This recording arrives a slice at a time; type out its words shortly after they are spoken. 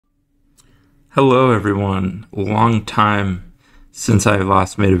Hello everyone, long time since I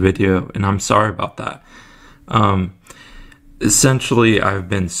last made a video and I'm sorry about that. Essentially I've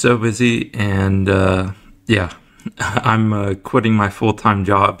been so busy and yeah, I'm quitting my full-time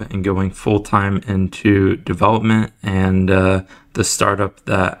job and going full-time into development and the startup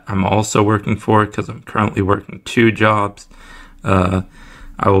that I'm also working for, because I'm currently working two jobs. I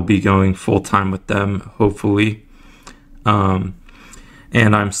will be going full-time with them hopefully.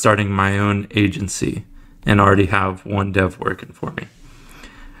 And I'm starting my own agency and already have one dev working for me.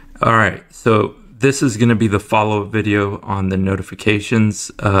 All right, so this is going to be the follow-up video on the notifications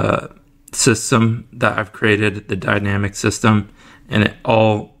system that I've created, the dynamic system, and it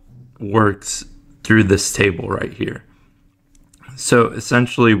all works through this table right here. So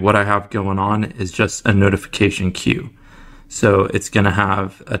essentially what I have going on is just a notification queue. So it's going to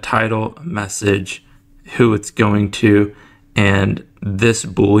have a title, a message, who it's going to, and this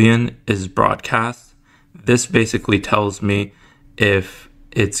Boolean is broadcast. This basically tells me if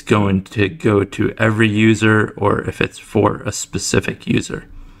it's going to go to every user or if it's for a specific user.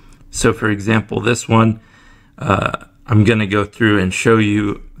 So for example, this one, I'm going to go through and show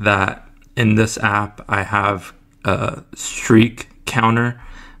you that in this app, I have a streak counter,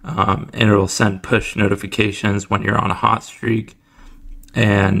 and it'll send push notifications when you're on a hot streak.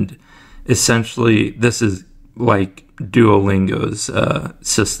 And essentially this is like Duolingo's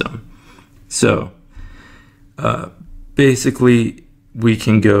system. So basically we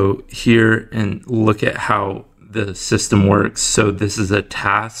can go here and look at how the system works. So this is a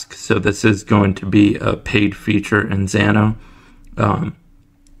task. So this is going to be a paid feature in Xano.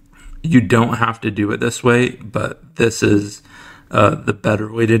 You don't have to do it this way, but this is the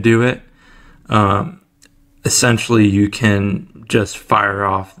better way to do it. Essentially you can just fire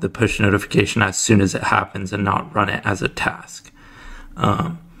off the push notification as soon as it happens and not run it as a task.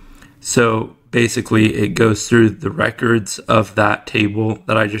 So basically it goes through the records of that table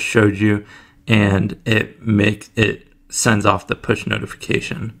that I just showed you, and it sends off the push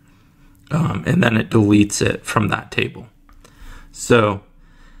notification, and then it deletes it from that table. So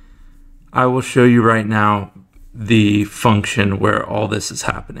I will show you right now the function where all this is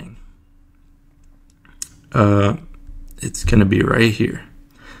happening. It's going to be right here.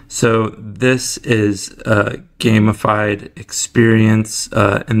 So this is a gamified experience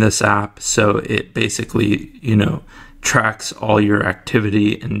in this app. So it basically, tracks all your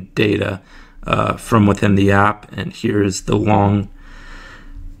activity and data from within the app. And here's the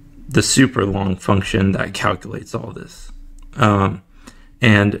super long function that calculates all this. And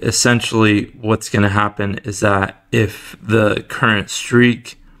essentially what's going to happen is that if the current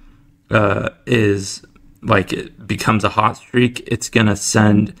streak is like it becomes a hot streak, it's going to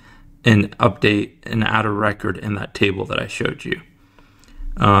send an update and add a record in that table that I showed you.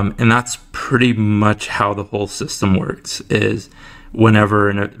 And that's pretty much how the whole system works, is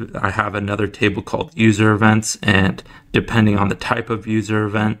whenever I have another table called user events, and depending on the type of user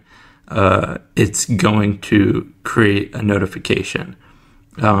event, it's going to create a notification.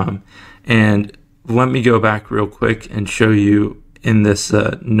 And let me go back real quick and show you in this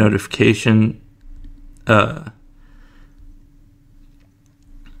notification.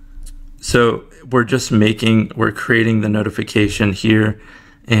 So we're creating the notification here,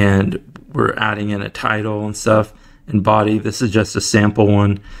 and we're adding in a title and stuff and body. This is just a sample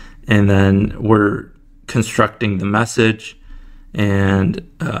one. And then we're constructing the message, and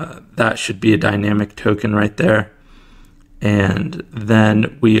that should be a dynamic token right there. And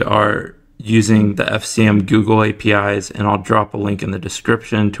then we are using the FCM Google APIs, and I'll drop a link in the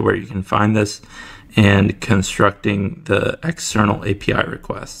description to where you can find this, and constructing the external API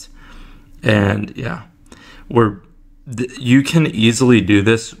request. And yeah, you can easily do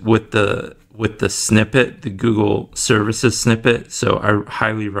this with the snippet, the Google services snippet. So I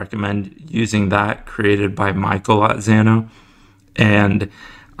highly recommend using that, created by Michael at Xano. And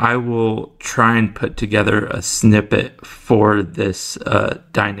I will try and put together a snippet for this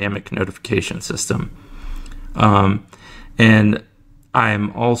dynamic notification system. And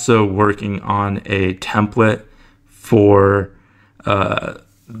I'm also working on a template for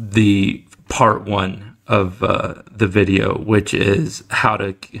the part one of the video, which is how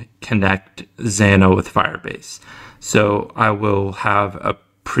to connect Xano with Firebase. So I will have a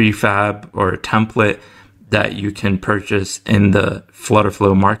prefab or a template that you can purchase in the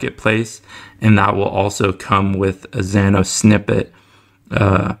FlutterFlow marketplace, and that will also come with a Xano snippet,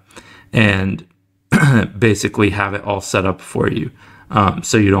 and basically have it all set up for you.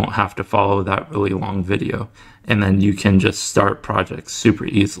 So you don't have to follow that really long video, and then you can just start projects super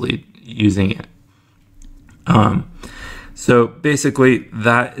easily using it. So basically,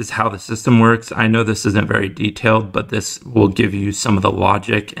 that is how the system works. I know this isn't very detailed, but this will give you some of the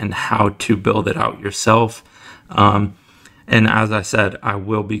logic and how to build it out yourself. And as I said, I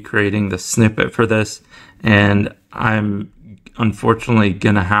will be creating the snippet for this, and I'm unfortunately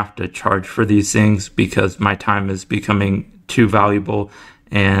gonna have to charge for these things because my time is becoming too valuable,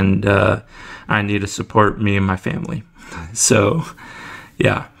 and I need to support me and my family. So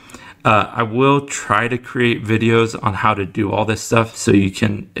yeah, I will try to create videos on how to do all this stuff, so you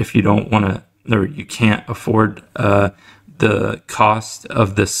can, if you don't want to, or you can't afford the cost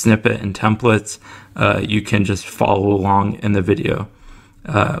of the snippet and templates, you can just follow along in the video.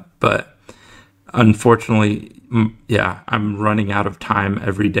 But unfortunately, yeah, I'm running out of time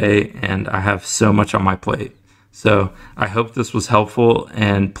every day, and I have so much on my plate. So I hope this was helpful,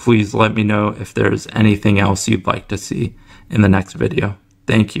 and please let me know if there's anything else you'd like to see in the next video.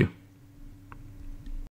 Thank you.